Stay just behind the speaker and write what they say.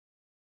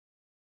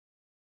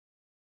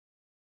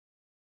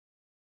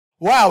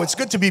Wow, it's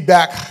good to be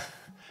back.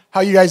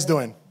 How you guys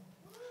doing?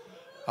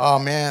 Oh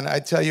man, I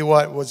tell you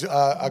what, it was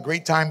a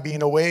great time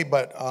being away.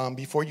 But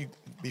before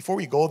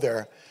we go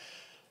there,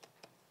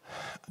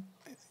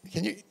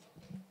 can you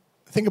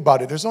think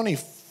about it? There's only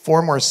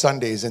 4 more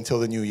Sundays until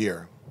the new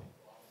year,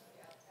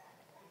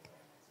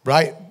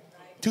 right?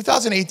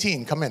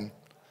 2018, come in.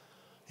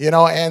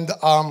 And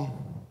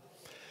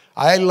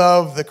I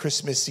love the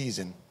Christmas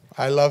season.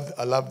 I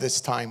love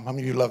this time. How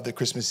many of you love the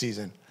Christmas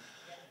season?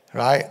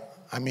 Right?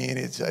 I mean,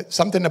 it's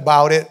something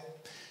about it.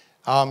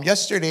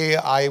 Yesterday,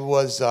 I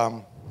was,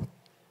 I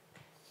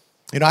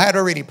had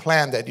already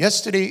planned that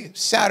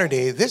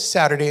this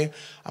Saturday,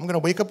 I'm going to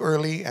wake up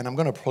early and I'm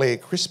going to play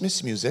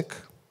Christmas music.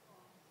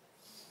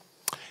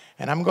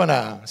 And I'm going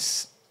to,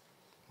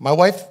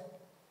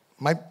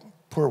 my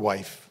poor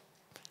wife,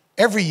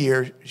 every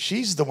year,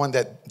 she's the one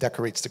that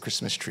decorates the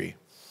Christmas tree.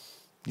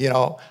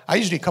 I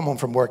usually come home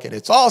from work and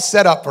it's all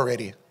set up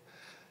already.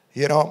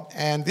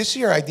 And this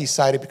year I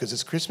decided, because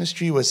this Christmas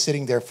tree was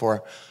sitting there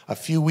for a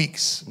few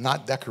weeks,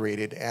 not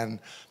decorated, and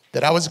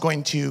that I was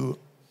going to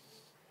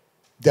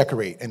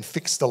decorate and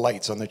fix the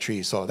lights on the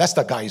tree. So that's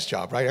the guy's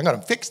job, right? I'm going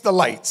to fix the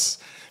lights,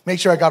 make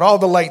sure I got all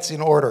the lights in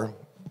order.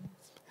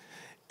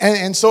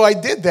 And so I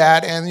did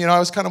that, and, I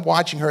was kind of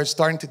watching her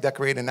starting to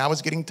decorate, and I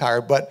was getting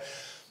tired. But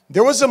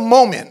there was a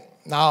moment.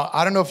 Now,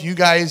 I don't know if you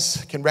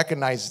guys can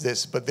recognize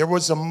this, but there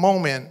was a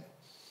moment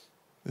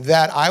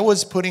that I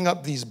was putting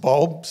up these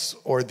bulbs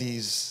or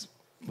these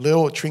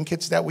little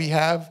trinkets that we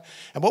have.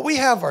 And what we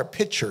have are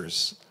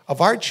pictures of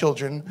our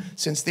children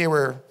since they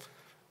were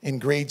in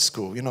grade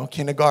school,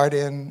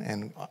 kindergarten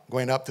and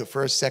going up to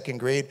first, second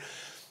grade.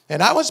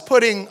 And I was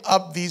putting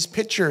up these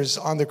pictures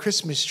on the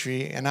Christmas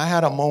tree, and I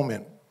had a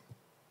moment.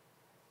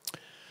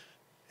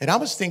 And I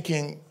was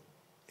thinking,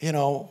 and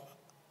I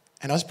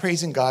was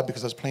praising God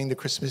because I was playing the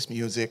Christmas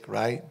music,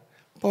 right?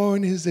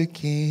 Born is the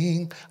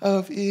King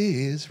of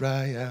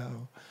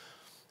Israel.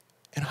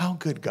 And how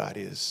good God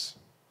is.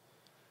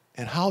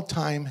 And how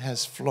time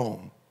has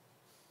flown.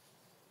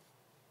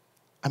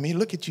 I mean,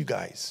 look at you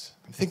guys.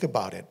 Think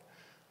about it.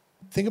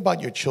 Think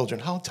about your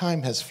children. How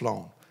time has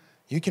flown.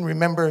 You can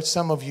remember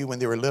some of you when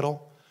they were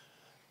little.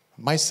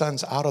 My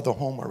son's out of the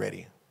home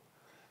already.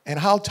 And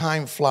how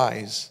time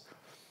flies.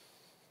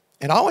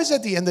 And always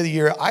at the end of the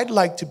year, I'd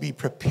like to be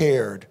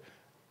prepared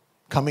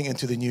coming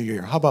into the new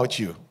year. How about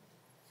you?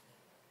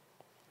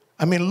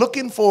 I mean,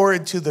 looking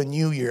forward to the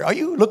new year. Are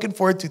you looking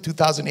forward to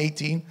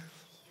 2018?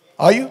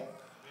 Are you?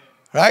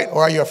 Right?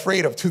 Or are you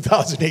afraid of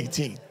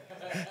 2018?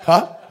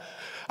 Huh?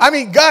 I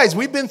mean, guys,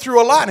 we've been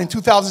through a lot in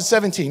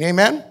 2017.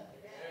 Amen?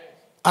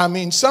 I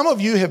mean, some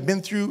of you have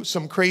been through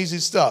some crazy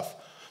stuff.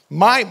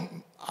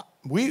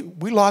 We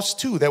lost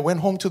 2 that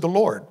went home to the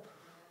Lord.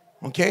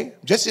 Okay?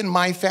 Just in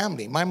my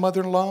family. My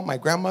mother-in-law, my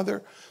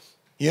grandmother,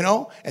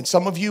 and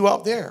some of you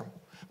out there.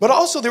 But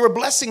also there were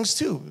blessings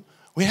too.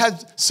 We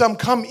had some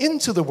come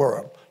into the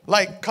world,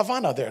 like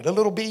Kavana there, the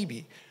little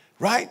baby,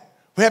 right?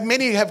 We have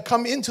many have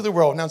come into the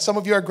world. Now, some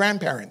of you are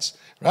grandparents,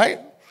 right?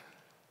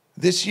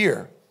 This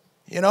year,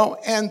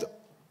 And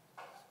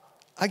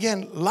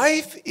again,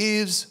 life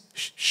is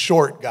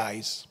short,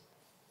 guys.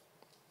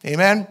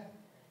 Amen?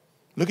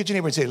 Look at your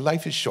neighbor and say,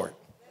 life is short.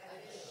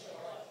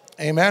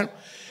 Amen?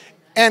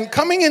 And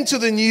coming into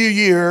the new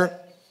year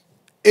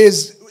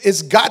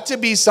is got to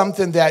be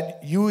something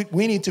that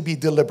we need to be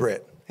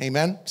deliberate.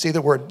 Amen? Say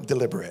the word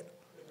deliberate.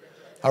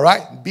 All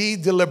right? Be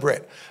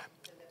deliberate.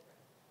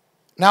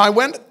 Now, I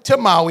went to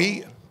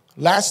Maui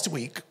last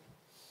week,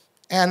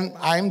 and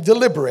I'm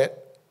deliberate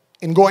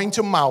in going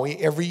to Maui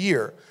every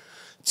year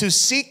to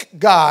seek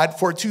God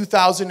for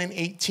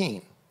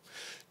 2018.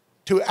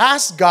 To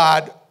ask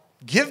God,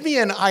 give me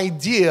an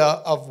idea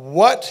of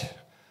what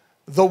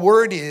the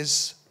word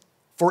is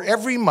for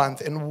every month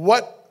and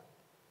what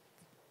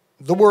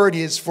the word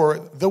is for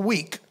the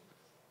week.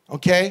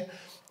 Okay?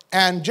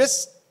 And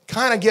just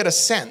kind of get a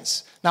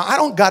sense. Now, I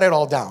don't got it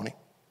all down.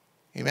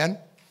 Amen?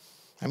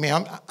 I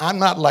mean, I'm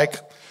not like,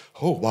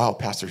 oh, wow,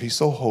 Pastor, he's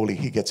so holy,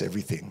 he gets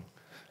everything.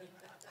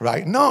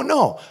 Right?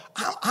 No.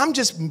 I'm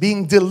just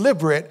being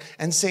deliberate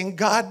and saying,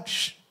 God,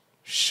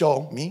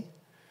 show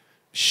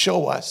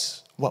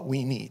us what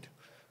we need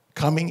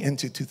coming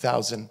into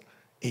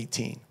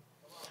 2018.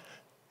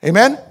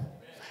 Amen?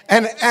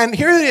 And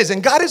here it is.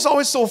 And God is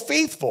always so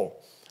faithful.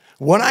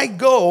 When I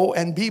go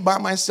and be by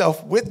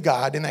myself with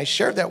God and I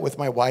share that with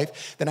my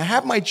wife, then I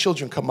have my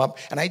children come up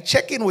and I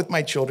check in with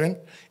my children.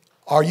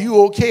 Are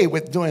you okay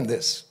with doing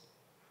this?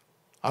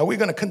 Are we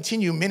going to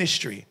continue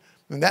ministry?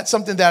 And that's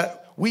something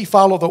that we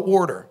follow the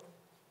order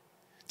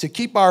to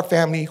keep our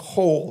family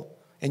whole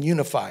and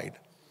unified.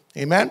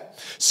 Amen?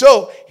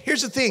 So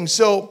here's the thing.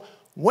 So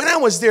when I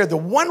was there, the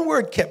one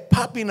word kept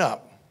popping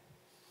up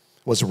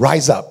was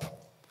rise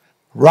up.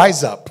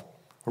 Rise up.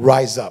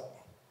 Rise up.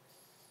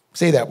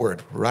 Say that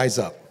word, rise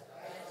up.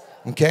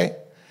 Okay?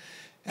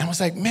 And I was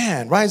like,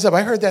 man, rise up.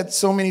 I heard that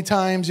so many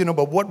times,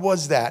 but what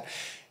was that?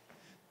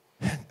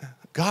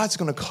 God's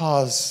going to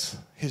cause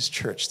his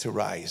church to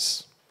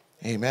rise.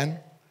 Amen?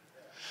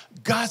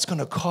 God's going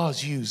to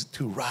cause you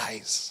to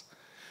rise.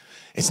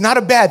 It's not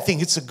a bad thing.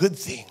 It's a good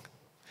thing.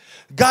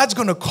 God's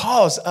going to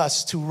cause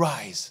us to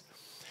rise.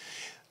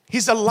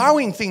 He's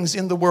allowing things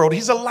in the world.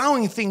 He's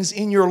allowing things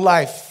in your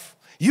life.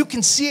 You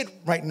can see it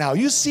right now.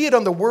 You see it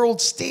on the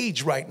world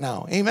stage right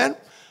now. Amen?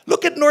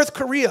 Look at North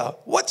Korea.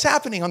 What's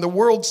happening on the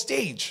world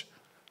stage?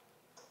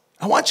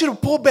 I want you to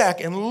pull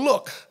back and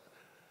look.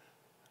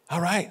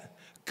 All right?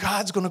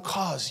 God's going to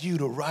cause you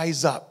to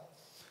rise up.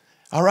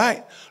 All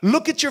right?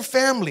 Look at your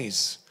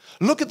families.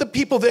 Look at the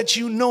people that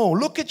you know.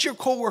 Look at your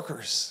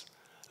coworkers.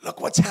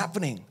 Look what's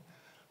happening.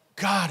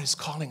 God is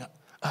calling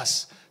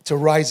us to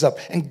rise up.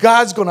 And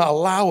God's going to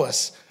allow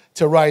us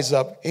to rise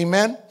up.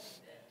 Amen?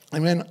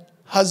 Amen.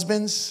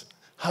 Husbands,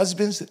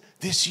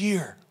 this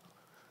year,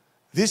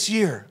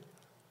 we've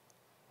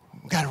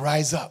got to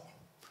rise up.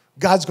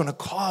 God's going to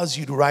cause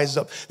you to rise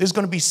up. There's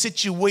going to be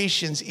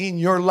situations in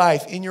your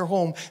life, in your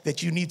home,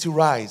 that you need to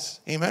rise.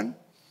 Amen?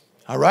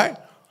 All right?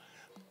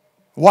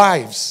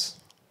 Wives,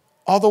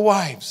 all the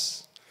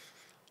wives.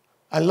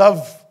 I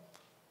love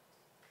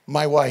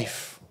my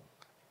wife.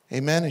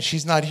 Amen? And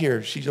she's not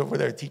here. She's over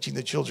there teaching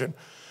the children.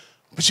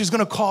 But she's going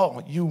to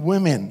call you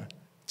women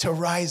to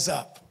rise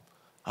up.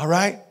 All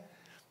right?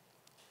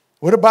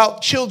 What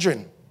about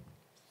children?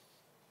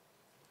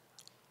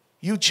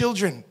 You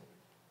children,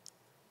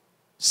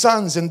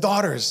 sons and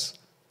daughters,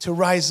 to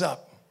rise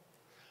up.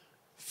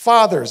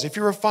 Fathers, if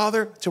you're a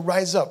father, to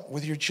rise up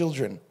with your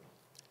children.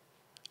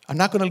 I'm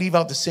not going to leave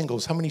out the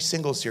singles. How many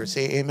singles here?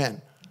 Say amen.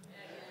 Amen.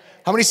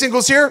 How many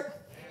singles here?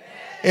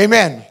 Amen.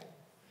 Amen.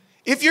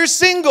 If you're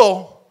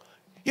single,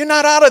 you're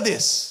not out of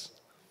this.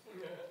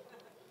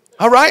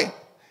 All right?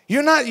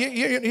 You're not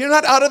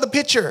out of the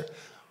picture.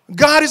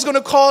 God is going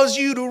to cause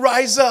you to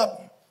rise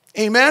up.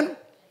 Amen?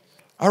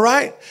 All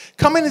right?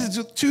 Coming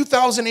into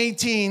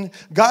 2018,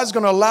 God's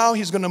going to allow,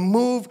 He's going to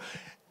move,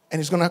 and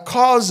He's going to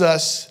cause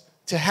us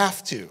to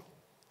have to.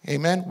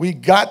 Amen? We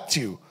got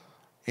to.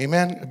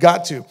 Amen?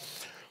 Got to.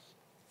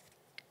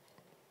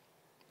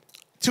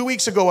 2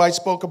 weeks ago, I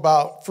spoke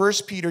about 1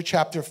 Peter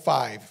chapter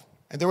 5.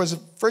 And there was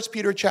 1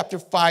 Peter chapter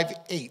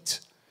 5:8.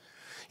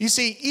 You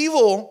see,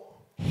 evil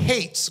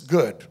hates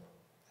good.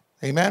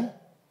 Amen?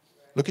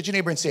 Look at your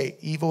neighbor and say,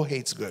 evil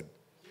hates good.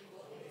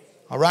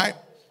 All right?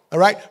 All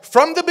right?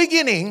 From the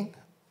beginning,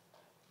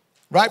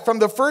 right, from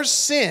the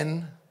first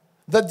sin,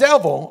 the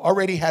devil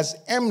already has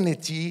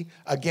enmity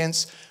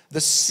against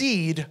the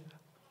seed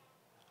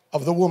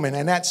of the woman,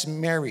 and that's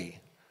Mary,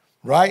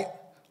 right?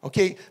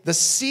 Okay, the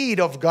seed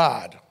of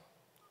God.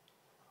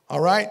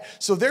 All right?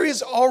 So there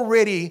is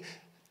already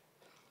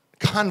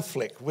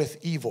conflict with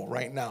evil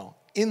right now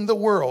in the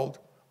world,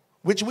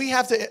 which we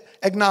have to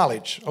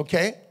acknowledge,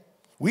 okay?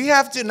 We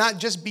have to not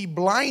just be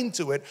blind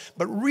to it,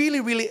 but really,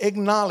 really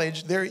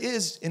acknowledge there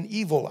is an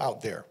evil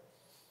out there,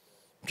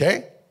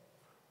 okay?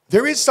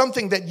 There is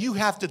something that you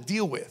have to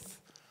deal with,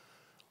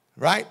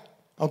 right?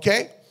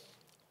 Okay?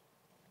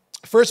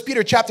 1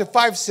 Peter chapter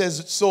 5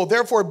 says, so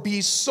therefore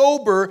be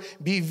sober,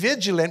 be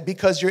vigilant,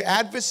 because your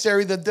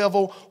adversary, the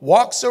devil,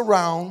 walks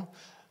around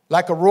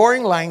like a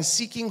roaring lion,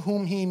 seeking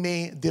whom he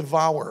may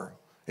devour.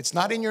 It's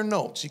not in your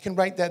notes. You can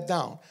write that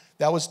down.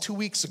 That was 2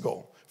 weeks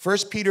ago. 1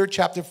 Peter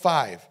chapter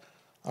 5.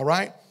 All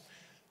right?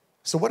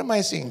 So what am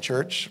I saying,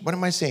 church? What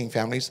am I saying,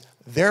 families?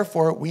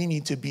 Therefore, we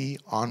need to be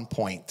on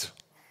point.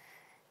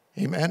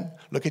 Amen?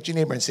 Look at your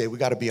neighbor and say, we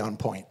got to be on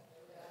point.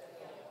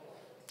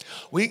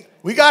 We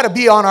got to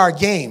be on our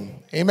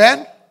game.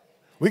 Amen?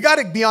 We got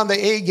to be on the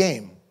A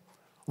game.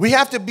 We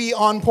have to be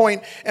on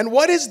point. And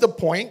what is the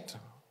point?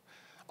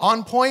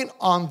 On point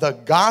on the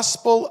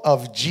gospel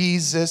of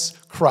Jesus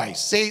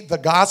Christ. Say the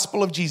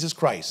gospel of Jesus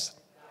Christ.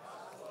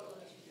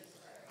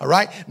 All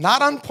right?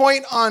 Not on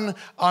point on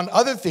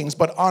other things,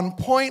 but on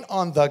point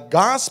on the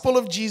gospel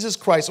of Jesus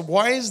Christ.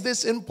 Why is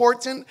this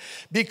important?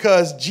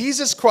 Because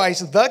Jesus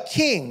Christ, the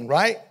King,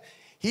 right?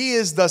 He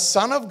is the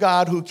Son of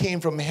God who came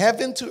from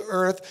heaven to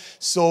earth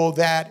so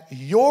that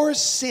your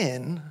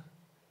sin,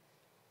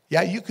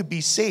 you could be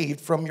saved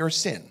from your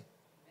sin.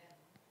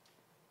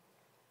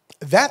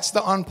 That's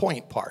the on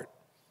point part.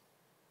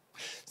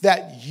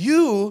 That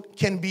you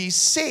can be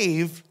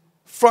saved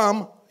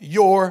from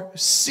your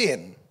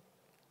sin.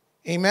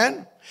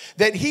 Amen?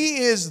 That He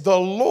is the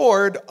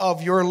Lord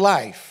of your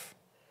life.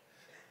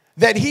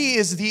 That He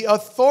is the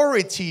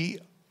authority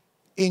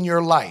in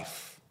your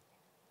life.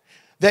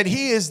 That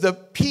He is the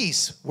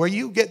peace, where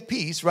you get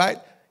peace, right,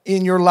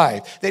 in your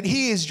life. That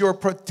He is your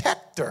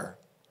protector.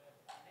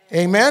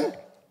 Amen?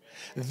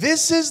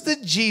 This is the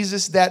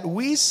Jesus that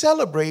we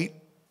celebrate,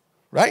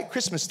 right?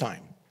 Christmas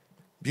time.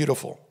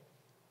 Beautiful,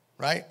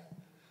 right?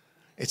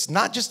 It's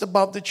not just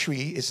about the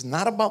tree. It's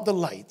not about the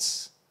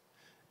lights.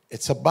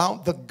 It's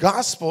about the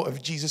gospel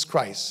of Jesus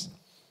Christ.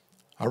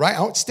 All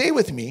right? Stay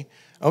with me,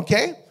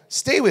 okay?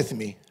 Stay with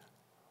me.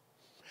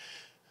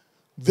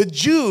 The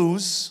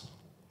Jews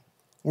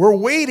were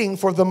waiting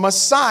for the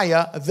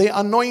Messiah, the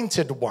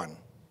anointed one.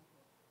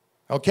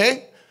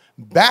 Okay?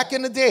 Back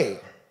in the day,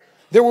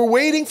 they were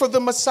waiting for the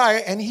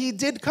Messiah, and He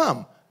did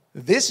come.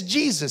 This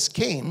Jesus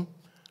came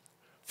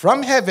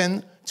from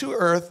heaven to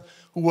earth,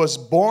 who was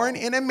born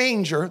in a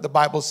manger, the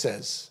Bible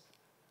says,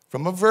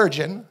 from a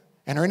virgin,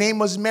 and her name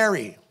was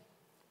Mary,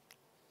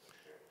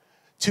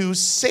 to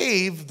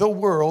save the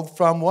world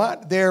from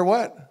what? Their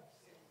what?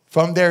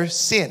 From their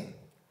sin.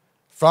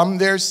 From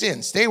their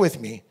sin. Stay with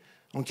me,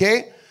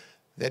 okay?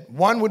 That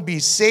one would be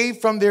saved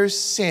from their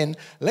sin.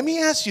 Let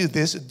me ask you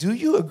this. Do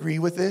you agree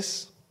with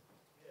this?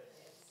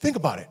 Think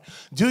about it.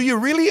 Do you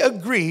really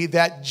agree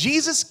that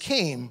Jesus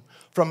came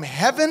from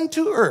heaven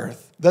to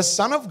earth, the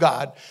Son of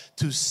God,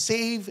 to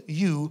save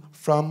you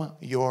from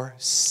your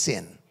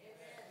sin?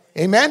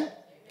 Amen?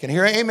 Can you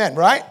hear an amen,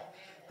 right?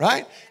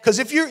 Right? Because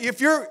if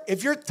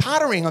you're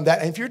tottering on that,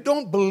 and if you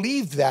don't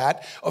believe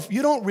that, if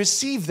you don't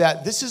receive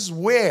that, this is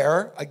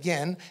where,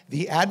 again,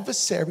 the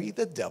adversary,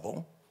 the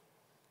devil,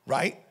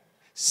 right,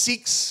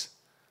 seeks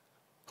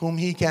whom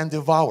he can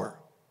devour.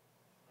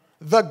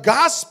 The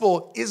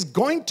gospel is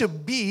going to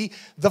be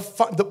the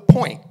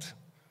point.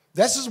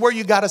 This is where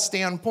you got to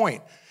stay on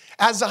point.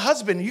 As a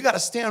husband, you got to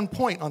stay on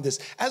point on this.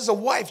 As a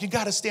wife, you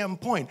got to stay on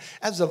point.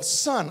 As a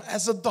son,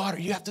 as a daughter,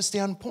 you have to stay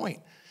on point.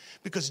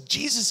 Because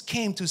Jesus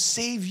came to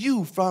save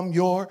you from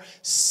your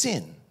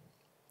sin.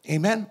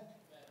 Amen?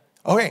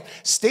 Okay,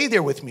 stay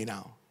there with me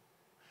now.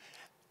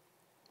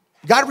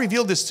 God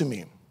revealed this to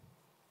me.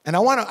 And I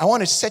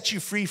want to set you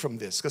free from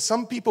this, because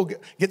some people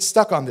get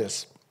stuck on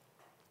this.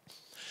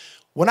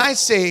 When I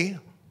say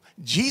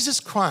Jesus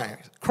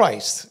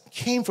Christ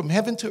came from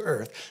heaven to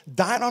earth,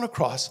 died on a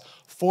cross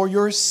for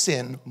your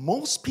sin,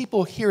 most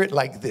people hear it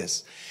like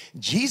this.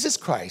 Jesus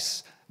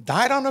Christ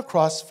died on a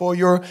cross for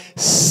your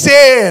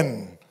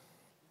sin.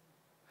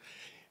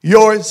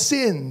 Your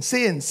sin,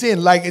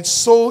 like it's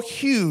so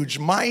huge,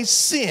 my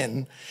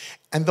sin,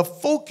 and the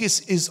focus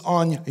is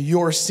on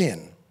your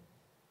sin.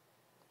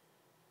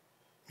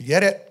 You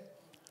get it?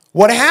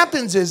 What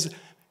happens is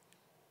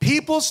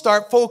people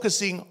start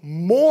focusing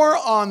more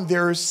on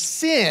their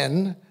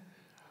sin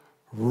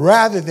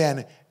rather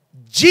than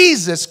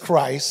Jesus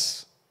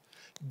Christ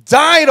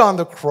died on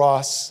the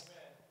cross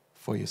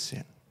for your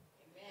sin.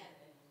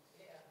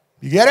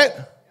 You get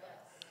it?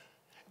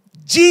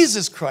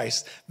 Jesus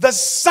Christ, the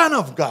Son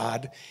of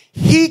God,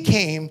 he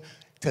came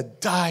to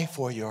die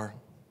for your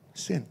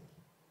sin.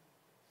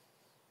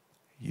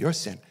 Your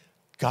sin.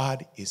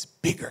 God is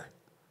bigger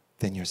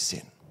than your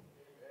sin.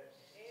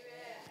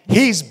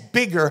 He's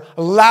bigger,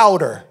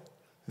 louder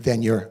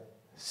than your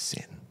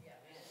sin.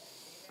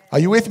 Are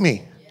you with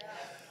me?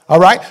 All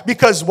right?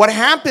 Because what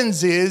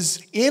happens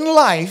is, in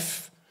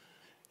life,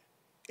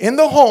 in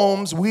the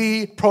homes,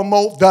 we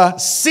promote the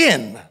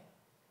sin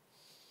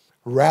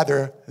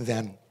rather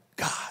than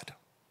God.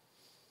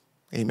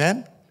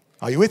 Amen?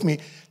 Are you with me?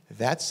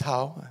 That's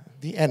how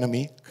the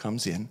enemy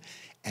comes in,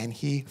 and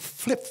he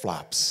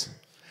flip-flops.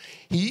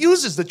 He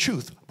uses the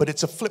truth, but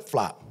it's a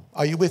flip-flop.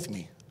 Are you with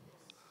me?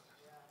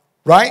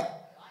 Right?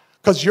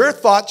 Because your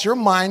thoughts, your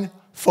mind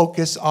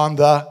focus on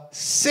the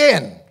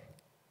sin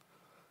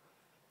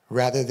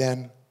rather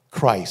than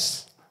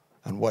Christ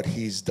and what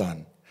he's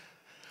done.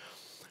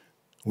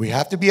 We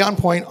have to be on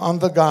point on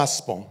the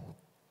gospel.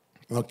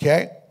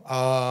 Okay?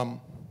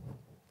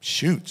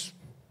 Shoot.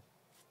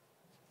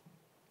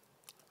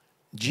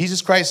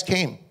 Jesus Christ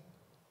came,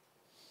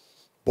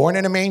 born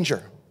in a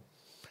manger,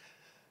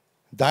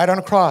 died on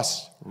a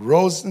cross,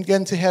 rose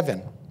again to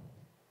heaven.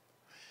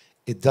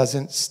 It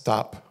doesn't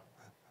stop.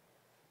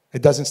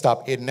 It doesn't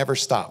stop. It never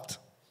stopped.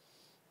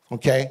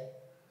 Okay?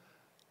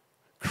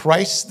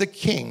 Christ the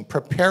King,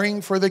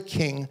 preparing for the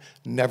King,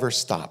 never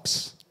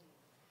stops.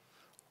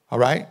 All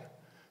right?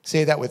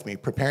 Say that with me.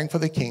 Preparing for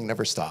the King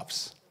never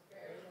stops.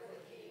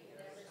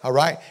 All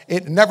right?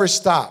 It never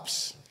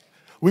stops.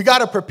 We got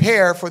to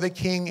prepare for the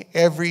King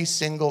every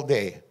single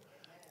day.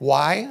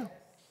 Why?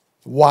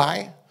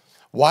 Why?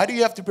 Why do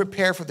you have to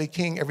prepare for the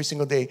King every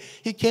single day?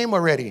 He came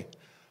already.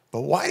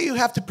 But why do you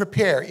have to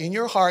prepare in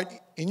your heart,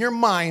 in your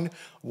mind?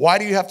 Why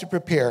do you have to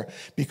prepare?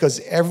 Because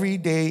every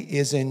day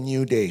is a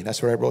new day.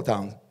 That's what I wrote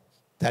down.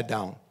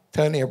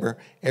 Tell a neighbor,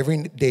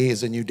 every day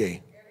is a new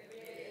day.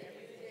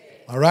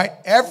 All right?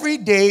 Every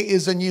day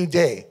is a new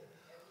day.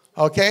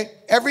 Okay?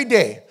 Every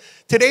day.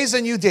 Today's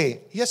a new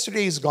day.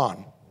 Yesterday is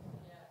gone.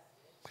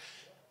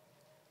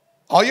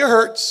 All your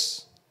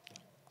hurts,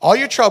 all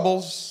your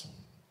troubles.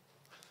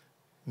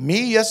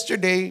 Me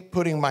yesterday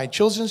putting my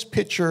children's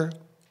picture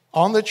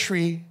on the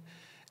tree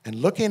and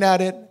looking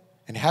at it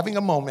and having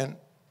a moment,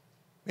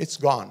 it's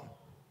gone.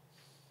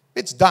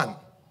 It's done.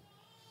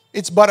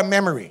 It's but a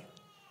memory.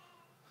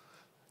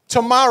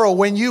 Tomorrow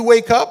when you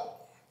wake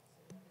up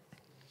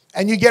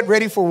and you get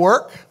ready for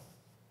work,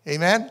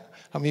 amen?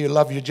 How many of you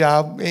love your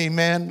job?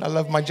 Amen. I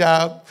love my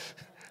job.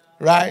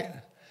 Right?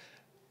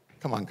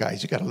 Come on,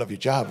 guys. You got to love your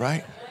job,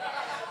 right?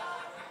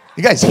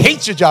 You guys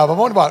hate your job. I'm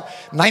on about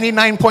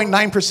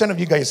 99.9% of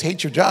you guys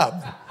hate your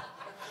job.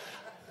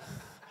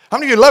 How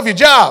many of you love your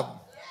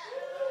job?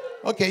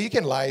 Okay, you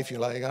can lie if you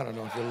like. I don't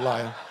know if you're a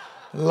liar.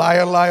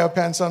 Liar, liar,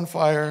 pants on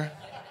fire.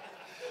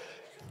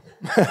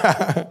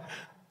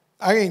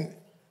 I mean,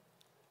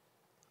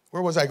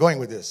 where was I going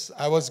with this?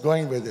 I was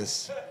going with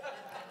this.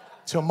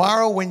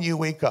 Tomorrow when you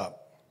wake up,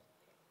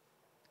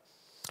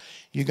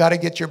 you got to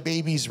get your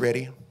babies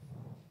ready.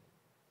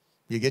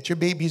 You get your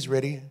babies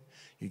ready.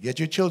 You get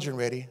your children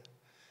ready.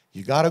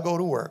 You got to go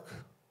to work,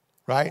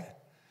 right?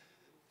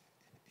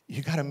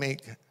 You got to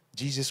make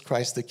Jesus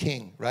Christ the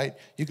King, right?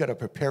 You got to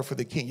prepare for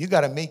the King. You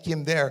got to make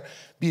him there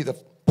be the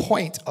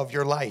point of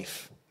your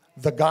life,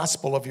 the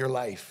gospel of your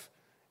life.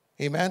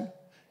 Amen?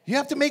 You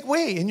have to make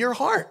way in your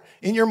heart,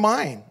 in your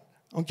mind,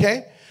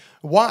 okay?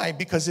 Why?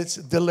 Because it's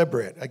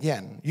deliberate.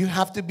 Again, you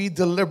have to be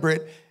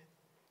deliberate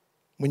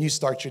when you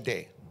start your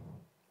day.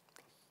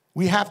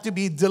 We have to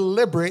be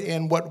deliberate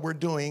in what we're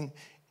doing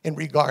in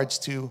regards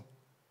to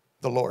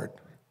the Lord.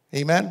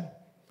 Amen?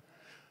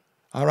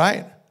 All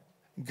right?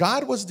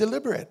 God was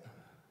deliberate.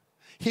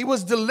 He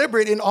was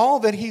deliberate in all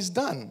that he's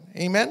done.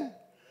 Amen?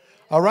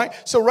 All right?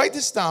 So write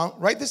this down.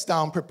 Write this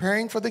down.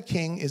 Preparing for the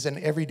King is an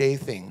everyday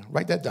thing.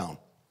 Write that down.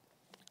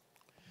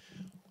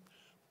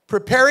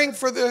 Preparing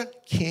for the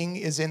King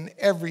is an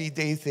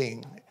everyday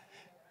thing.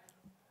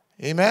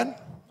 Amen?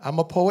 I'm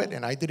a poet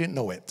and I didn't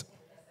know it.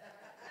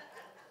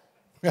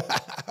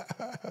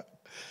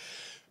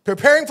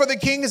 Preparing for the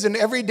King is an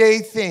everyday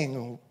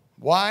thing.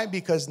 Why?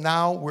 Because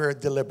now we're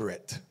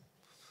deliberate.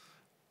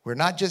 We're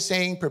not just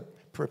saying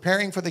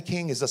preparing for the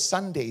King is a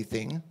Sunday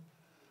thing.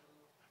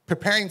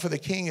 Preparing for the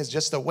King is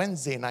just a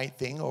Wednesday night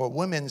thing or a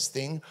women's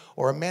thing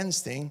or a men's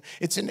thing.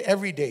 It's an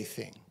everyday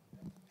thing.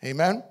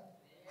 Amen?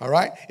 All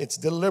right? It's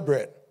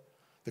deliberate.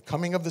 The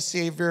coming of the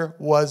Savior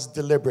was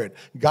deliberate.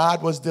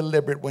 God was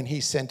deliberate when he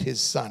sent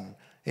his Son.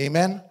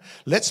 Amen?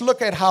 Let's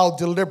look at how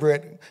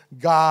deliberate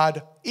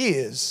God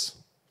is,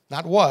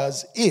 not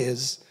was,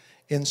 is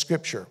in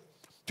Scripture.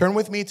 Turn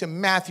with me to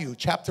Matthew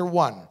chapter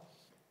 1.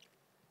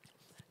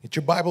 Get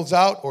your Bibles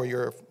out or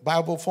your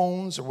Bible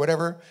phones or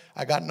whatever.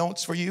 I got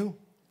notes for you.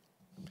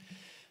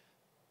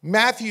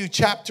 Matthew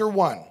chapter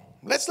 1.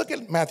 Let's look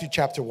at Matthew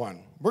chapter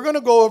 1. We're going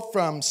to go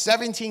from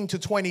 17 to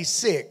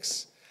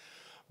 26.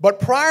 But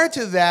prior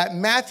to that,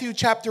 Matthew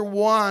chapter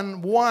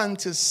 1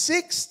 to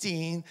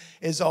 16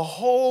 is a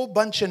whole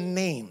bunch of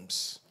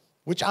names,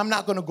 which I'm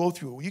not going to go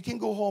through. You can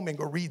go home and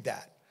go read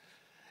that.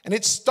 And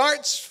it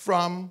starts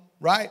from,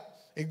 right?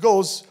 It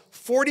goes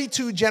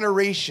 42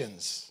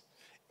 generations.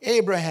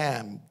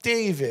 Abraham,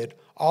 David,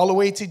 all the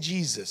way to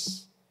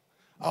Jesus.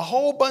 A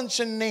whole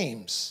bunch of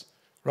names,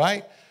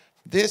 right?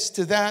 This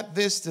to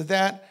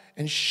that,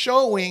 and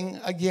showing,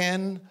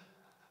 again,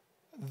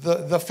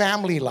 the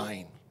family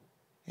line.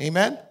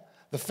 Amen?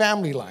 The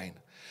family line.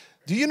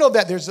 Do you know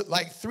that there's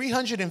like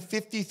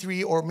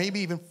 353 or maybe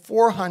even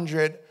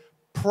 400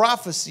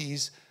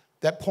 prophecies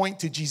that point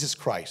to Jesus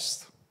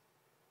Christ?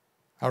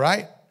 All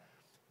right?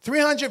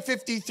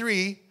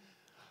 353,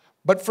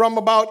 but from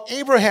about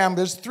Abraham,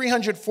 there's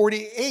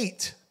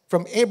 348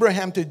 from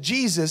Abraham to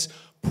Jesus,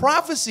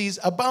 prophecies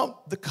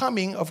about the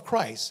coming of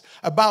Christ,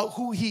 about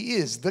who he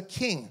is, the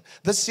King,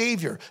 the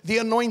Savior, the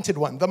Anointed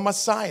One, the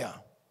Messiah.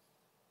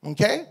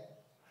 Okay?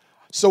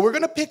 So we're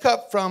going to pick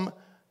up from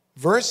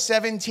verse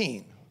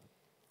 17.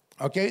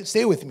 Okay?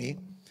 Stay with me.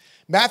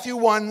 Matthew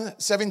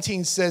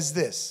 1:17 says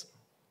this.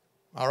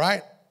 All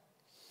right?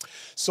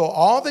 So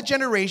all the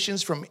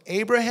generations from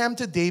Abraham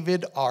to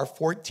David are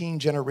 14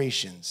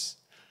 generations.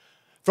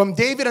 From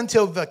David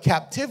until the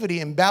captivity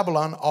in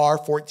Babylon are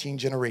 14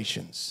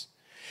 generations.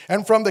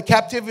 And from the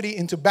captivity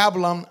into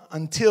Babylon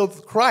until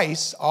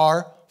Christ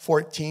are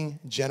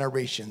 14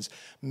 generations.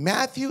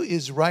 Matthew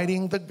is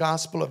writing the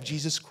gospel of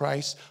Jesus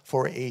Christ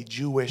for a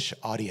Jewish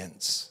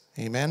audience.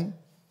 Amen?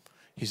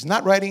 He's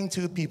not writing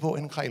to people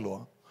in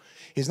Kailua.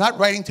 He's not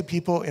writing to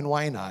people in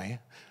Waianae,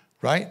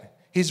 right?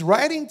 He's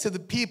writing to the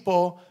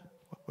people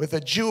with a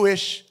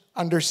Jewish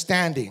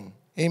understanding.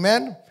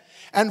 Amen?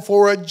 And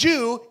for a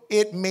Jew,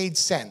 it made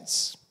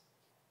sense.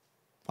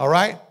 All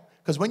right?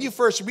 Because when you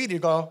first read it, you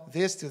go,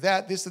 this to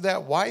that, this to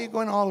that. Why are you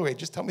going all the way?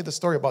 Just tell me the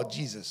story about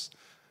Jesus.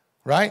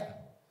 Right?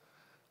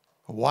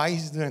 Why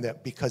is he doing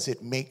that? Because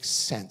it makes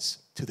sense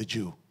to the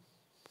Jew.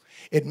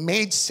 It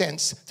made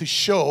sense to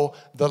show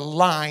the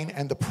line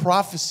and the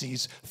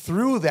prophecies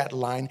through that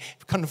line,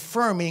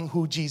 confirming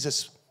who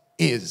Jesus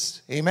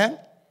is. Amen?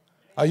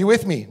 Are you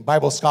with me,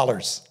 Bible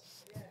scholars?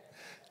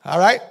 All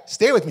right?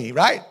 Stay with me,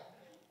 right?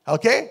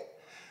 Okay?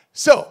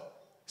 So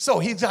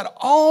he's got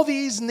all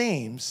these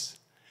names.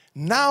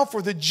 Now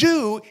for the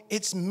Jew,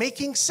 it's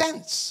making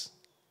sense,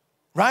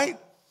 right?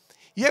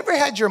 You ever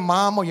had your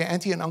mom or your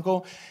auntie and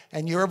uncle,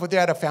 and you're over there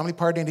at a family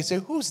party, and they say,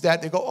 who's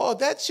that? They go, oh,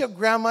 that's your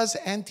grandma's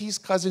auntie's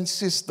cousin's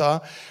sister,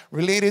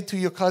 related to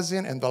your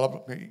cousin, and blah, blah,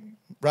 blah,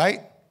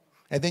 right?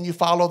 And then you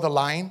follow the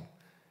line,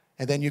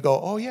 and then you go,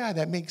 oh, yeah,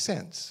 that makes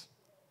sense,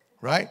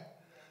 right?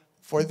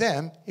 For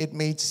them, it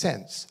made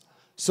sense.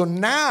 So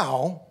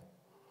now,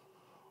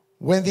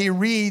 when they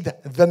read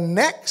the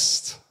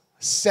next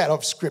set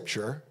of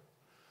scripture,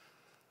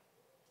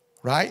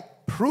 right,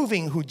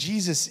 proving who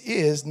Jesus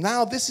is,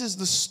 now this is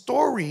the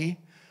story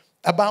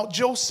about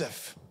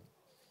Joseph.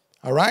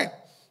 All right?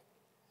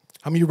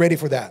 How many of you ready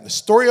for that? The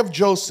story of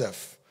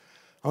Joseph.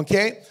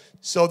 Okay?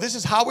 So this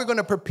is how we're going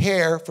to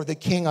prepare for the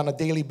King on a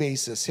daily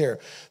basis here.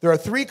 There are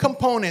 3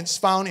 components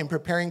found in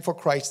preparing for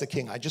Christ the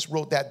King. I just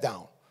wrote that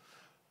down.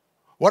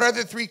 What are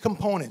the 3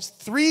 components?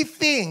 3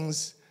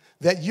 things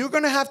that you're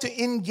going to have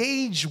to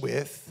engage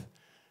with,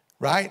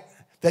 right?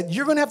 That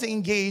you're going to have to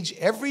engage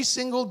every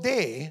single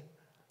day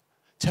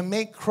to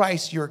make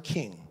Christ your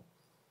king.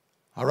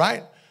 All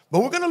right?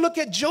 But we're going to look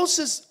at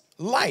Joseph's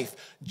life,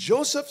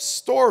 Joseph's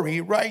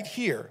story right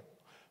here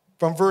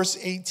from verse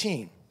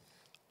 18.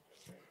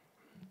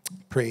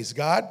 Praise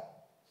God.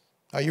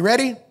 Are you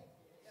ready?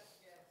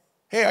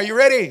 Hey, are you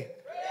ready?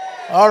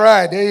 All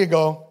right, there you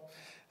go.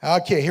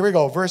 Okay, here we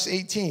go. Verse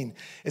 18.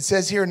 It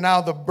says here,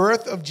 now the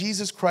birth of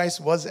Jesus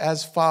Christ was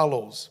as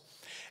follows.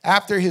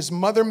 After his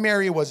mother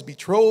Mary was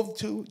betrothed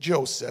to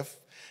Joseph,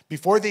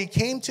 before they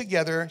came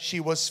together, she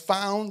was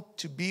found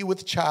to be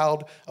with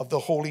child of the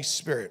Holy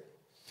Spirit.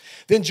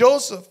 Then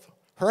Joseph,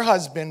 her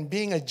husband,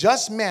 being a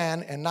just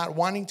man and not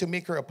wanting to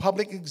make her a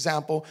public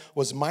example,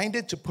 was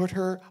minded to put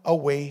her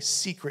away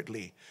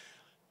secretly.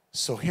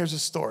 So here's the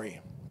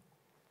story.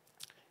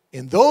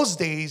 In those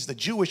days, the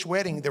Jewish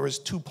wedding, there was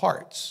two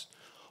parts.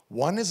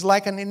 One is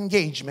like an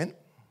engagement.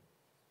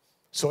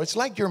 So it's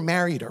like you're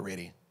married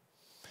already.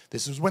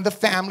 This is when the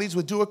families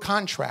would do a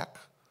contract,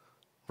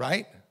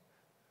 right?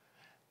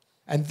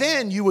 And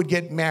then you would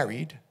get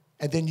married,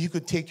 and then you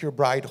could take your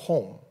bride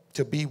home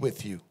to be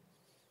with you.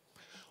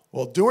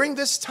 Well, during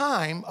this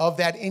time of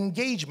that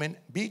engagement,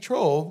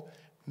 betrothed,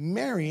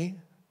 Mary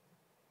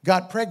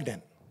got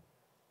pregnant.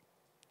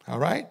 All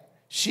right?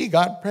 She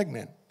got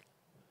pregnant.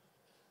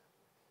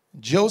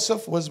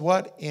 Joseph was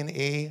what? In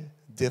a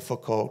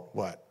difficult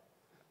what?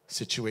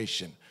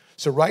 Situation.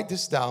 So write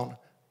this down.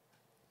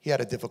 He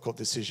had a difficult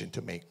decision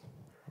to make.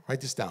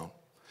 Write this down.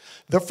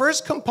 The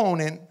first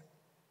component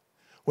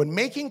when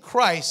making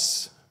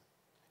Christ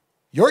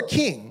your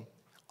king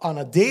on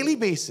a daily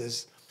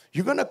basis,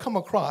 you're going to come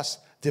across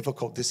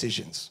difficult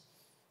decisions.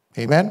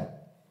 Amen?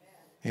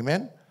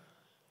 Amen?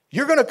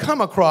 You're going to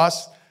come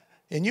across,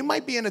 and you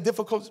might be in a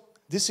difficult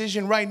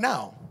decision right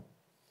now.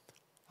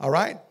 All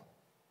right?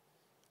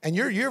 And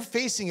you're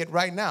facing it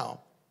right now.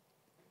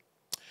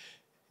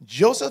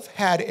 Joseph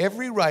had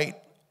every right,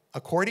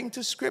 according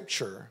to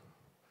Scripture,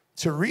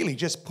 to really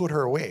just put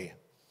her away.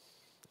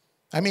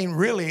 I mean,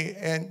 really,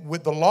 and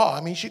with the law,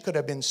 I mean, she could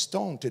have been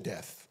stoned to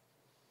death.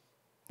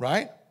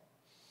 Right?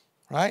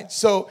 Right?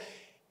 So,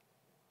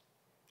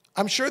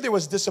 I'm sure there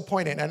was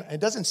disappointment. And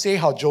it doesn't say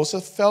how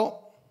Joseph felt.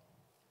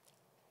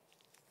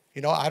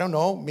 You know, I don't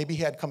know. Maybe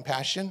he had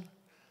compassion.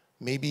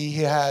 Maybe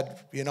he had,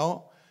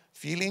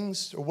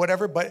 feelings or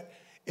whatever. But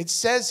it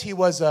says he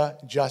was a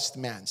just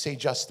man. Say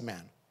just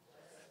man.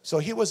 So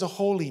he was a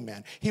holy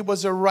man. He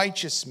was a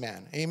righteous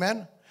man.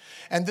 Amen?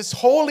 And this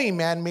holy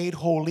man made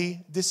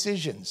holy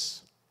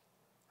decisions.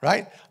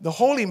 Right? The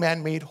holy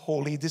man made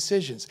holy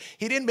decisions.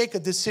 He didn't make a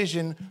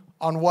decision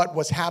on what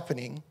was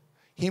happening.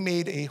 He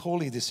made a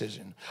holy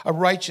decision, a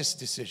righteous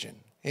decision.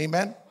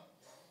 Amen?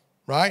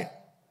 Right?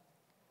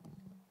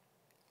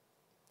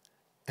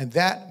 And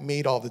that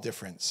made all the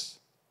difference.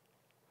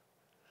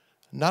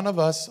 None of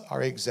us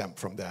are exempt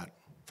from that,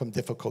 from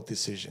difficult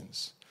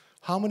decisions.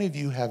 How many of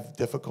you have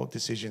difficult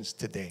decisions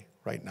today,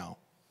 right now,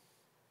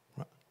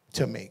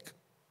 to make?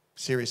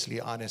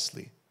 Seriously,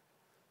 honestly.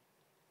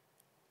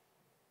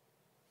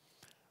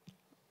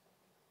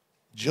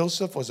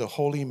 Joseph was a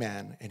holy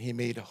man, and he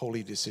made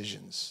holy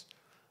decisions.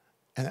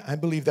 And I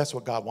believe that's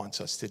what God wants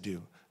us to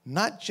do.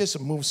 Not just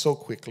move so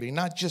quickly,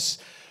 not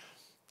just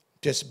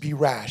be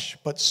rash,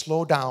 but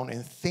slow down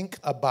and think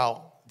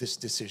about this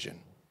decision.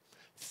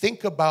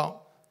 Think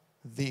about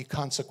the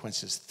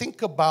consequences.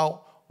 Think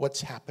about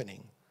what's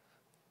happening.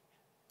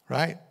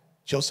 Right?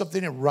 Joseph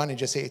didn't run and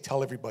just say,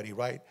 tell everybody,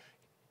 right?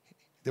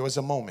 There was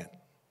a moment.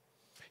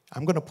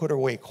 I'm going to put her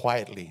away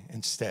quietly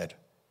instead.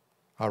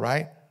 All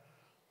right?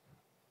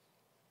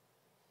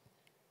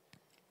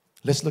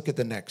 Let's look at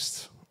the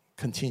next.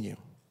 Continue.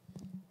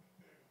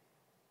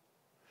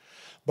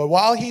 But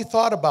while he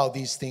thought about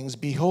these things,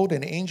 behold,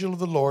 an angel of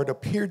the Lord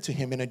appeared to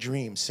him in a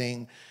dream,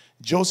 saying,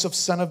 Joseph,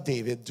 son of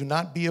David, do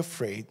not be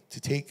afraid to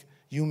take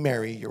you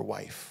Mary, your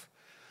wife.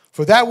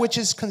 For that which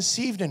is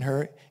conceived in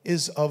her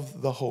is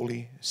of the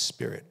Holy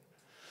Spirit.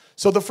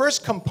 So the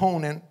first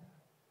component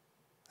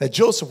that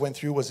Joseph went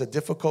through was a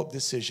difficult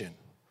decision.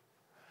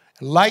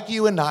 Like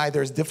you and I,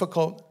 there's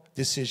difficult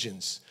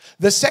decisions.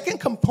 The second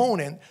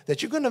component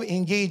that you're going to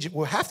engage,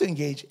 will have to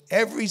engage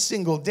every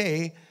single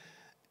day,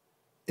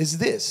 is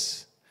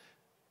this.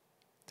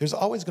 There's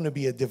always going to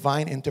be a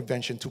divine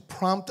intervention to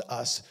prompt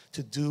us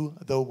to do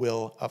the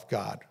will of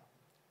God.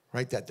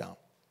 Write that down.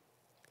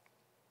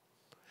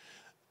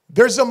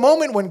 There's a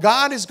moment when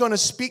God is going to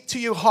speak to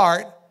your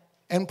heart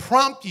and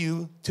prompt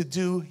you to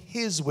do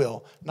His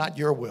will, not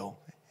your will.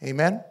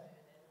 Amen?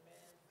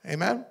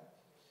 Amen?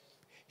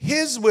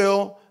 His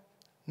will,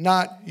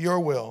 not your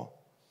will.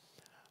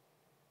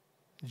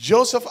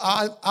 Joseph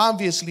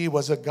obviously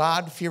was a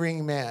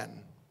God-fearing man.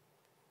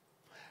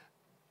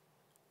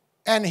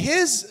 And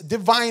his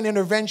divine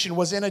intervention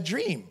was in a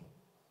dream.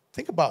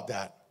 Think about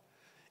that.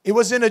 It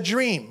was in a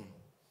dream.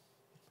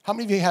 How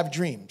many of you have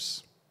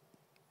dreams?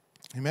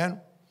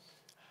 Amen?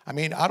 I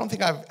mean, I don't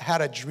think I've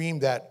had a dream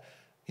that,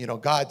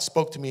 God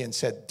spoke to me and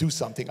said, do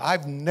something.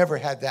 I've never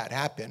had that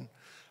happen.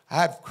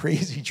 I have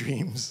crazy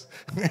dreams,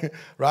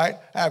 right?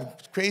 I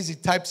have crazy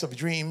types of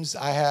dreams.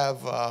 I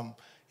have,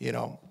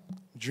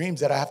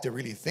 dreams that I have to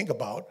really think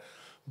about.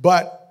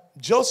 But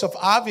Joseph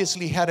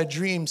obviously had a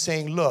dream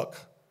saying, look,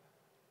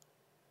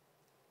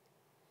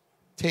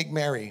 take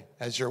Mary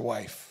as your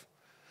wife.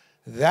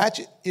 That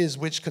is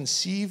which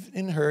conceived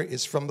in her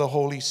is from the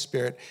Holy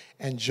Spirit.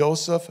 And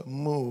Joseph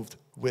moved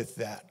with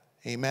that.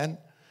 Amen.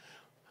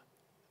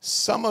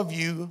 Some of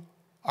you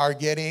are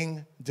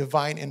getting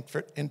divine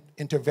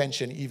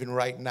intervention even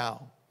right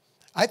now.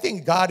 I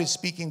think God is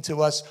speaking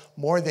to us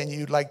more than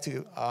you'd like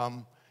to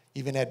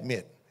even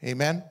admit.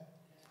 Amen.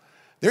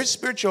 There's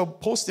spiritual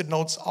Post-it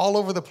notes all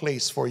over the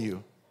place for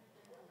you.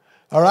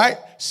 All right?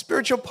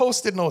 Spiritual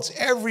Post-it notes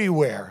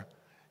everywhere.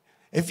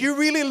 If you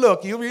really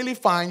look, you really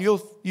find, you'll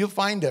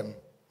find them.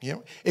 You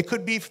know, it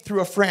could be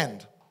through a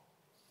friend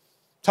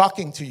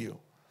talking to you.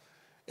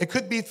 It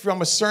could be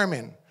from a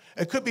sermon.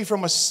 It could be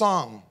from a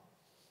song.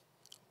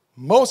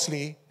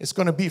 Mostly, it's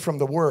going to be from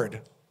the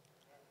Word.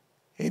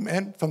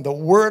 Amen? From the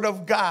Word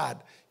of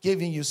God,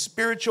 giving you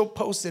spiritual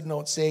Post-it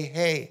notes. Say,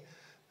 hey,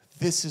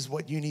 this is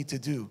what you need to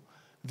do.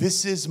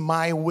 This is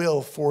my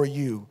will for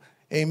you.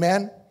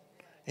 Amen?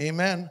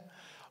 Amen.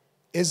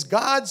 Is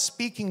God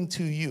speaking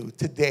to you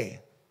today?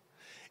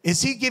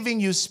 Is he giving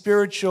you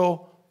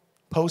spiritual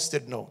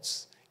Post-it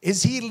notes?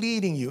 Is he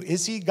leading you?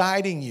 Is he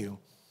guiding you?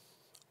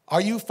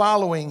 Are you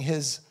following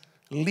his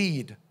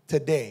lead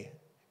today?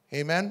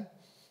 Amen?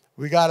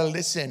 We got to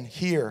listen,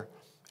 hear,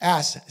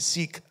 ask,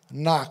 seek,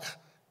 knock.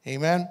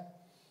 Amen?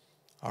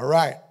 All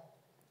right.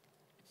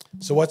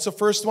 So what's the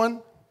first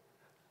one?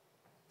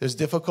 There's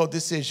difficult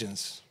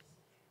decisions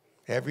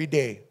every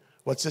day.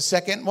 What's the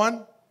second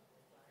one?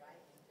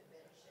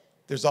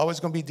 There's always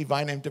going to be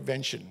divine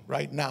intervention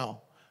right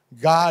now.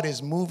 God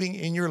is moving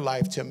in your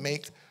life to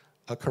make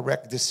a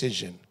correct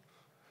decision,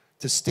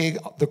 to stay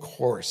the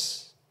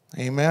course.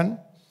 Amen?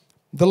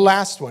 The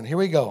last one. Here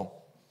we go.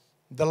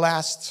 The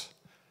last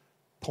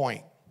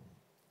point.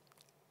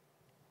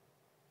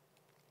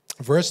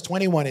 Verse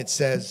 21, it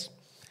says,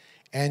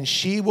 and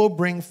she will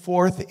bring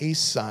forth a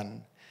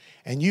son,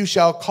 and you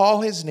shall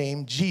call his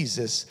name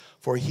Jesus,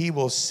 for he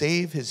will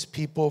save his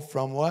people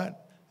from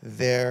what?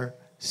 Their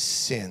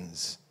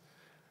sins.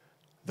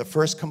 The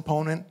first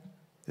component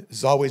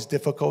is always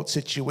difficult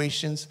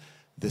situations.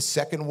 The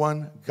second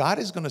one, God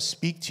is going to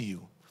speak to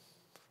you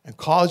and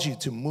cause you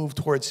to move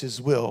towards his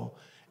will.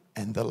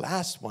 And the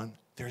last one,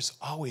 there's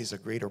always a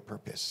greater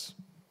purpose.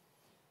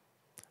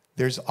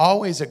 There's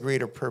always a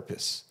greater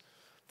purpose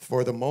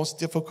for the most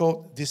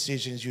difficult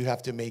decisions you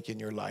have to make in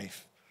your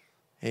life.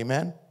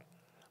 Amen?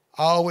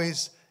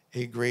 Always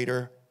a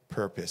greater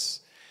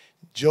purpose.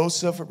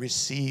 Joseph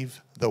received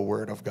the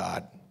word of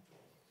God.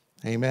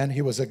 Amen?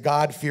 He was a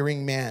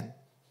God-fearing man.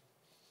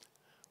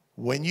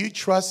 When you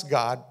trust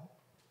God,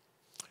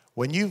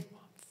 when you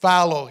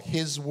follow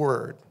his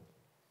word,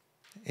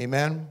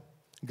 amen,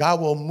 God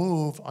will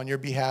move on your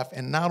behalf.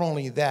 And not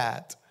only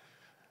that,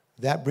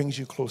 that brings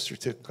you closer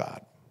to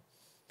God.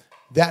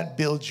 That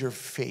builds your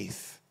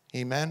faith.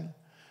 Amen?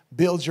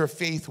 Builds your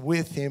faith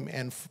with him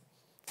and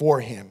for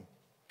him.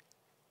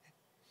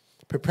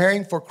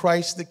 Preparing for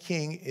Christ the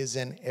King is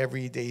an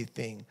everyday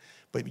thing,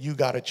 but you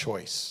got a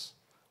choice.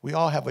 We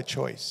all have a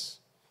choice.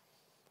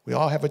 We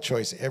all have a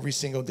choice every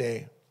single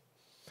day.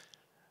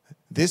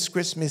 This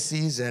Christmas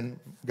season,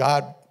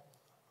 God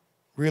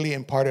really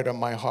imparted on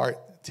my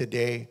heart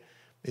today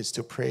is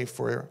to pray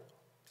for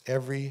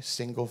every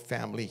single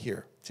family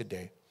here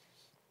today.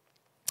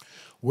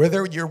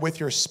 Whether you're with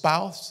your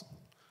spouse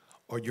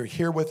or you're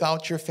here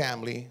without your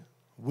family,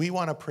 we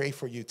want to pray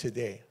for you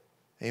today.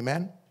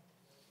 Amen?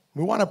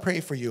 We want to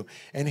pray for you.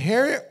 And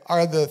here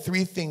are the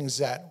three things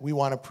that we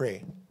want to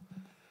pray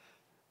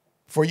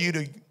for you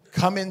to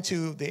come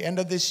into the end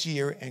of this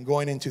year and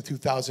going into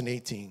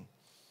 2018.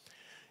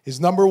 Is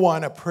number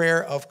one, a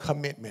prayer of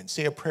commitment.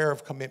 Say a prayer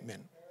of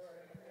commitment.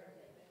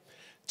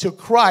 To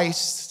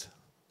Christ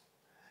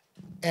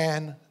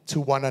and to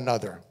one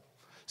another.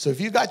 So if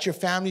you got your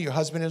family, your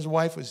husband and his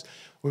wife,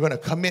 we're going to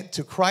commit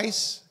to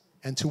Christ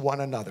and to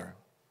one another.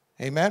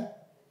 Amen?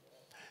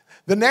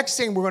 The next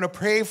thing we're going to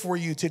pray for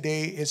you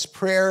today is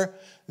prayer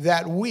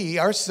that we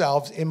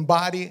ourselves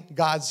embody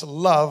God's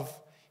love,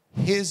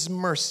 his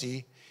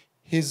mercy,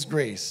 his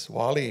grace.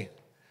 Wally,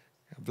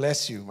 God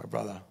bless you, my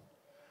brother.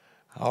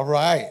 All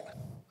right.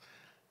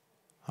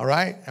 All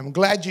right. I'm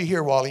glad you're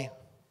here, Wally.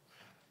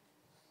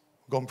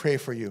 I'm going to pray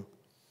for you.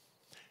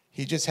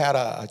 He just had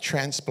a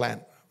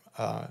transplant,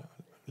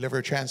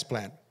 liver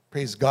transplant.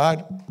 Praise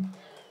God.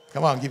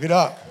 Come on, give it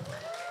up.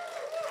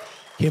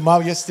 Came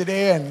out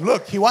yesterday and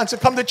look, he wants to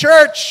come to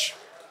church.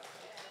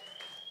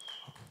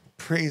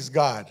 Praise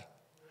God.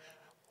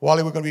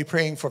 Wally, we're going to be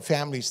praying for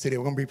families today.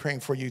 We're going to be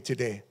praying for you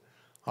today.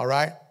 All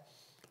right?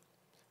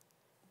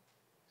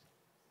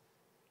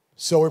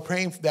 So we're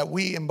praying that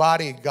we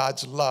embody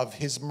God's love,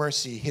 his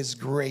mercy, his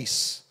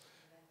grace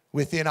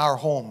within our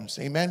homes.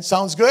 Amen?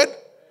 Sounds good?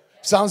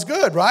 Sounds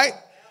good, right?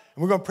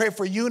 And we're going to pray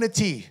for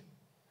unity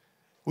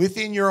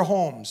within your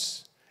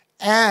homes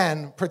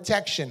and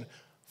protection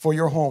for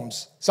your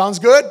homes. Sounds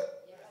good?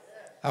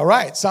 All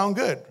right, sound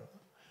good.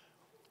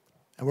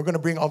 And we're going to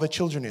bring all the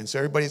children in. So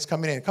everybody's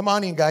coming in. Come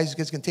on in, guys. You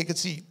guys can take a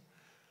seat.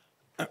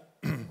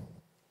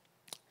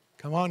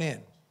 Come on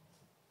in.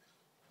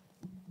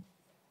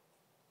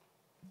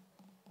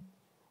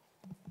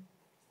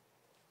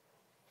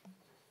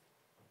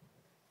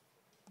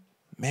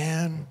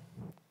 Man,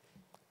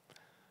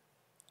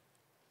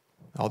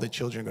 all the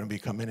children are going to be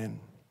coming in.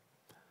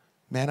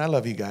 Man, I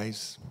love you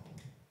guys.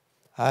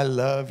 I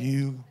love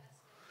you.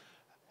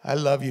 I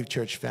love you,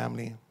 church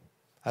family.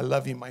 I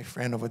love you, my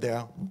friend over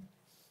there.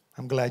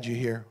 I'm glad you're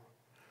here.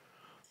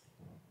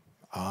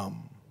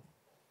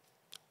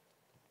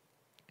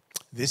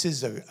 This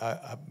is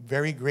a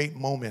very great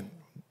moment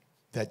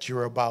that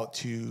you're about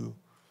to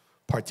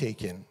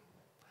partake in.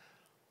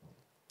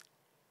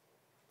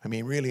 I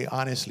mean, really,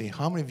 honestly,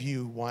 how many of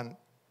you want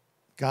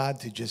God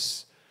to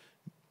just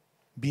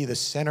be the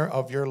center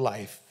of your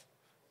life,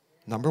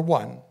 number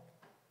one,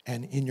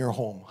 and in your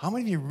home? How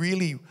many of you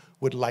really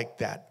would like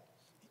that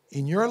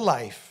in your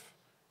life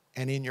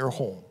and in your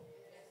home?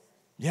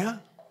 Yeah?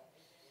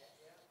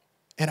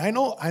 And I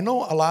know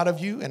a lot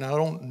of you, and I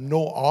don't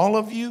know all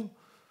of you,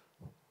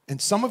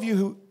 and some of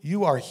you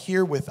you are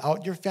here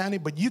without your family,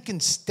 but you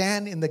can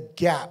stand in the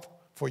gap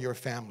for your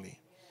family.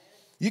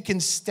 You can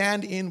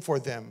stand in for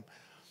them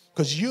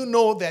because you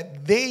know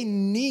that they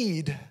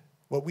need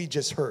what we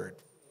just heard.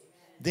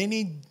 They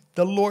need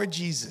the Lord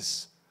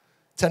Jesus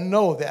to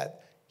know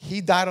that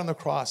he died on the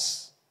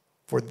cross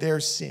for their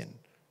sin,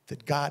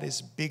 that God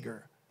is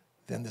bigger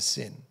than the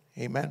sin.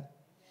 Amen?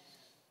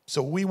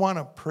 So we want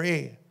to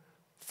pray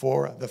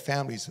for the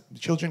families. The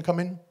children come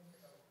in?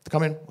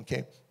 Come in?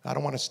 Okay. I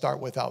don't want to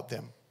start without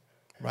them,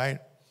 right?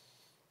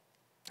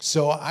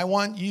 So I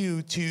want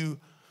you to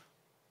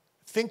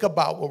think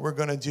about what we're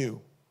going to do.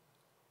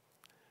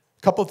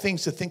 A couple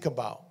things to think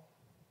about.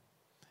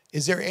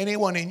 Is there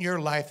anyone in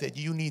your life that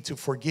you need to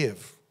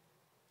forgive?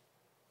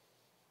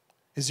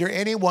 Is there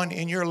anyone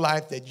in your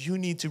life that you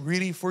need to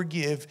really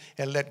forgive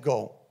and let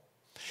go?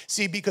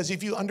 See, because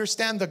if you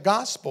understand the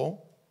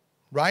gospel,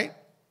 right?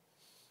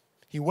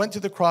 He went to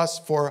the cross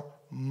for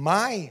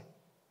my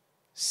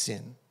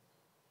sin,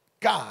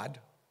 God,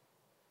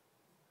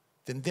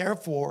 then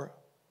therefore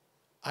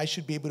I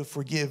should be able to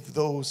forgive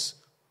those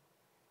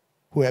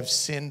who have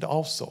sinned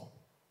also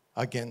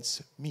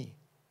against me.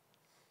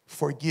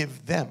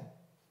 Forgive them,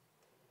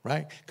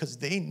 right? Because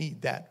they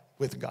need that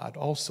with God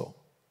also.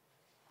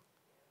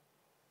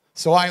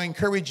 So I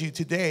encourage you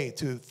today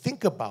to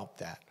think about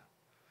that.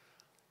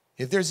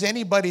 If there's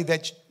anybody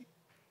that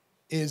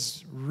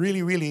is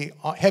really, really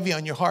heavy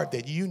on your heart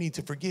that you need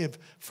to forgive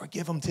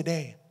them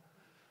today.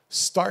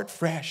 Start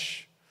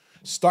fresh.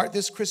 Start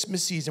this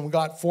Christmas season. We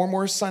got 4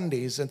 more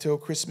Sundays until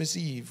Christmas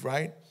Eve,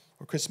 right?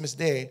 Or Christmas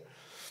Day.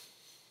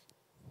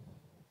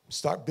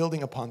 Start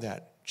building upon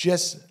that.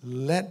 Just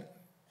let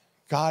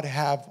God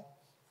have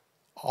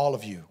all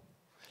of you.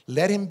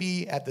 Let him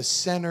be at the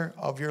center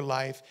of your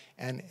life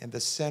and in the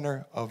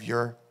center of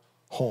your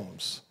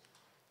homes.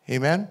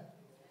 Amen?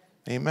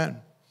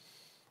 Amen.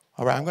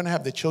 All right, I'm going to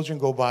have the children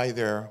go by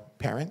their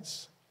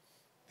parents.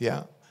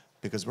 Yeah,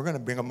 because we're going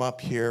to bring them up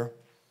here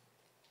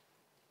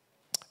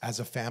as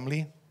a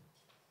family.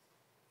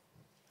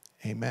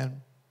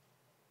 Amen.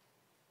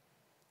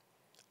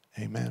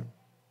 Amen.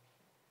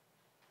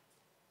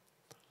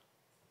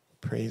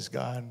 Praise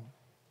God.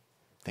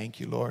 Thank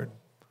you, Lord.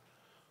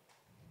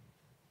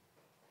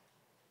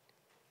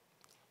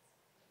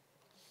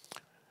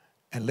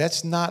 And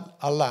let's not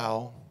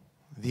allow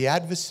the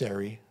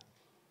adversary,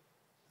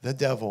 the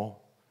devil,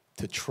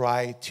 to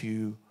try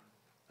to,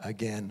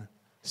 again,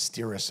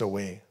 steer us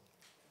away.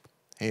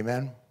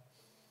 Amen?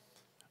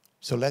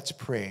 So let's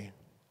pray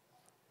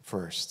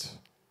first.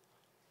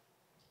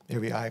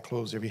 Every eye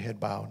closed, every head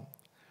bowed.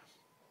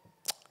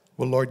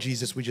 Well, Lord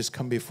Jesus, we just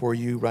come before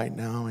you right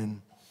now,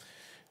 and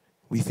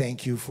we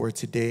thank you for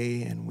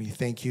today, and we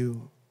thank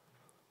you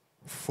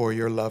for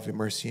your love and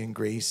mercy and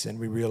grace. And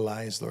we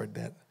realize, Lord,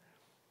 that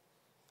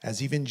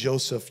as even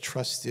Joseph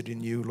trusted in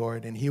you,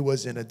 Lord, and he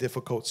was in a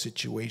difficult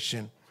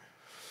situation,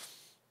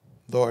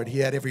 Lord, he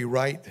had every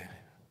right.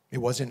 It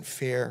wasn't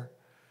fair.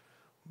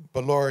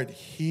 But, Lord,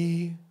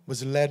 he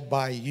was led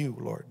by you,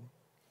 Lord.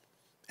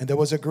 And there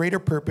was a greater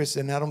purpose,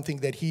 and I don't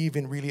think that he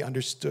even really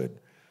understood.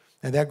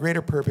 And that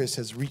greater purpose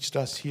has reached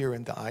us here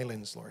in the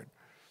islands, Lord.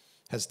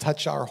 Has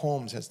touched our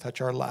homes, has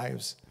touched our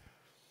lives.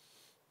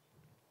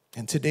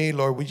 And today,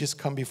 Lord, we just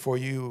come before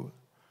you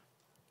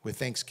with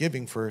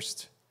thanksgiving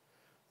first.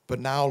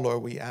 But now,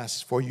 Lord, we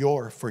ask for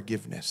your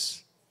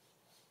forgiveness.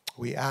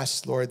 We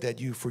ask, Lord,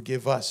 that you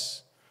forgive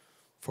us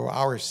for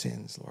our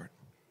sins, Lord.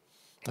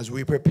 As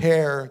we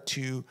prepare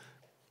to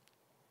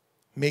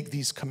make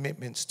these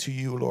commitments to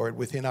you, Lord,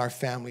 within our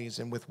families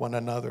and with one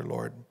another,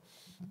 Lord,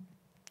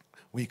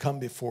 we come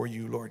before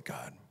you, Lord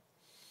God,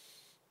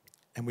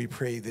 and we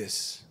pray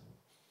this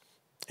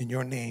in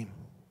your name,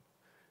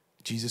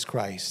 Jesus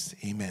Christ.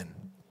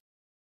 Amen.